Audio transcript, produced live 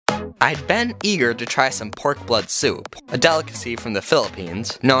I'd been eager to try some pork blood soup, a delicacy from the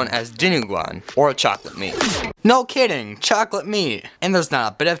Philippines known as Dinuguan, or chocolate meat. No kidding, chocolate meat! And there's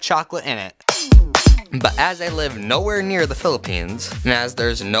not a bit of chocolate in it. But as I live nowhere near the Philippines, and as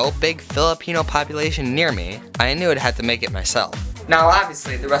there's no big Filipino population near me, I knew I'd have to make it myself. Now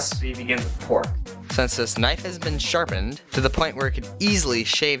obviously the recipe begins with pork. Since this knife has been sharpened to the point where it could easily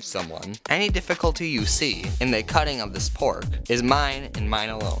shave someone, any difficulty you see in the cutting of this pork is mine and mine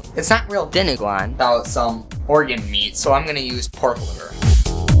alone. It's not real Dinuguan without some organ meat, so I'm gonna use pork liver.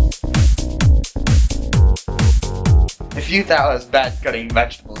 If you thought I was bad cutting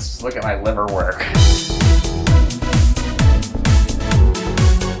vegetables, just look at my liver work.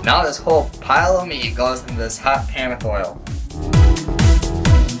 Now this whole pile of meat goes into this hot pan with oil.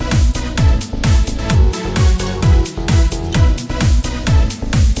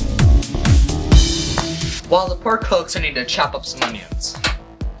 While the pork cooks, I need to chop up some onions.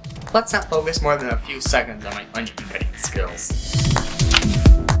 Let's not focus more than a few seconds on my onion cutting skills.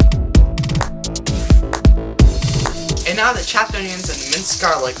 And now the chopped onions and minced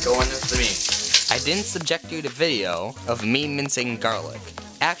garlic go into the meat. I didn't subject you to video of me mincing garlic.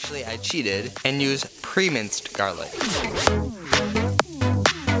 Actually, I cheated and used pre-minced garlic.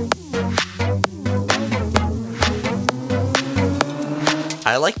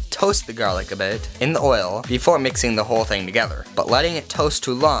 I like to toast the garlic a bit in the oil before mixing the whole thing together, but letting it toast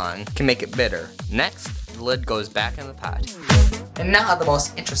too long can make it bitter. Next, the lid goes back in the pot. And now the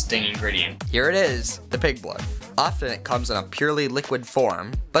most interesting ingredient. Here it is, the pig blood. Often it comes in a purely liquid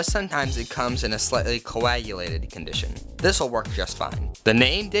form, but sometimes it comes in a slightly coagulated condition. This will work just fine. The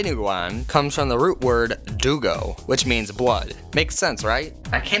name Dinuguan comes from the root word dugo, which means blood. Makes sense, right?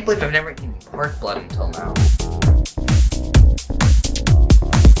 I can't believe I've never eaten pork blood until now.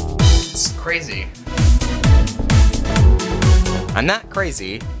 It's crazy. I'm not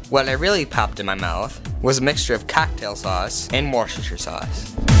crazy. What I really popped in my mouth was a mixture of cocktail sauce and Worcestershire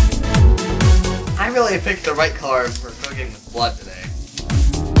sauce. I really picked the right color for cooking with blood today.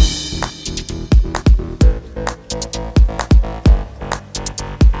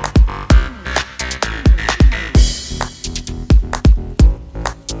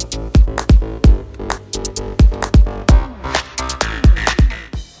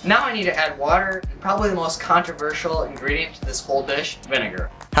 Now I need to add water and probably the most controversial ingredient to this whole dish, vinegar.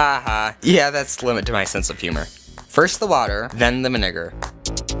 Haha, yeah, that's the limit to my sense of humor. First the water, then the vinegar.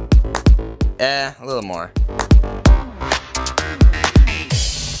 A little more.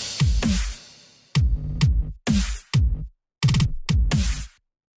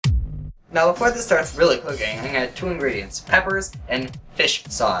 Now before this starts really cooking, I'm gonna add two ingredients, peppers and fish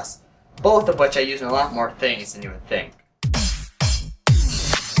sauce. Both of which I use in a lot more things than you would think.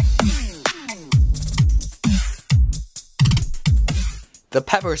 The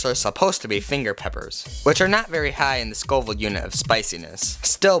peppers are supposed to be finger peppers, which are not very high in the Scoville unit of spiciness,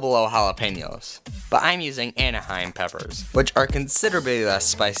 still below jalapenos. But I'm using Anaheim peppers, which are considerably less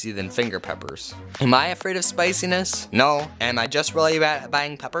spicy than finger peppers. Am I afraid of spiciness? No. Am I just really bad at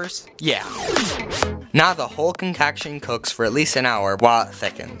buying peppers? Yeah. Now the whole concoction cooks for at least an hour while it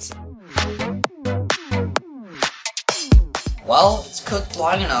thickens. Well, it's cooked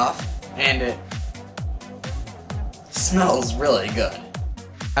long enough, and it smells really good.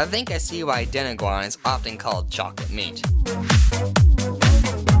 I think I see why Dinuguan is often called chocolate meat.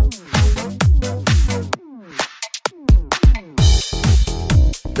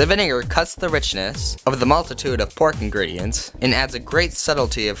 The vinegar cuts the richness of the multitude of pork ingredients and adds a great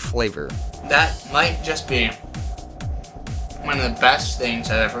subtlety of flavor. That might just be one of the best things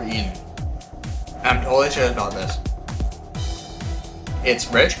I've ever eaten. I'm totally serious about this.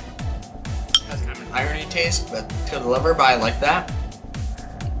 It's rich, has kind of an irony taste, but to the liver, but I like that.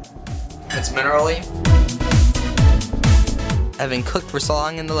 It's minerally. Having cooked for so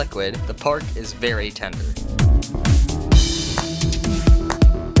long in the liquid, the pork is very tender.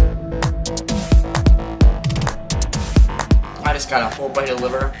 I just got a whole bite of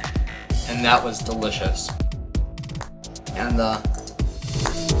liver, and that was delicious. And the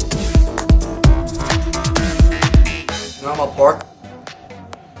normal pork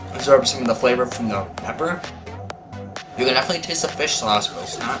absorbs some of the flavor from the pepper. You can definitely taste the fish sauce, but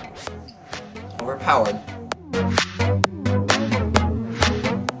it's not overpowered.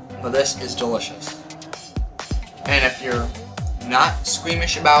 But this is delicious. And if you're not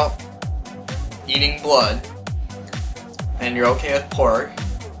squeamish about eating blood and you're okay with pork,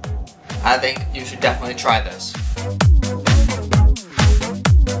 I think you should definitely try this.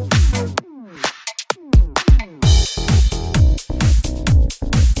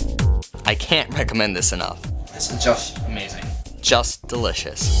 I can't recommend this enough. This is just amazing. just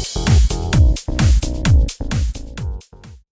delicious.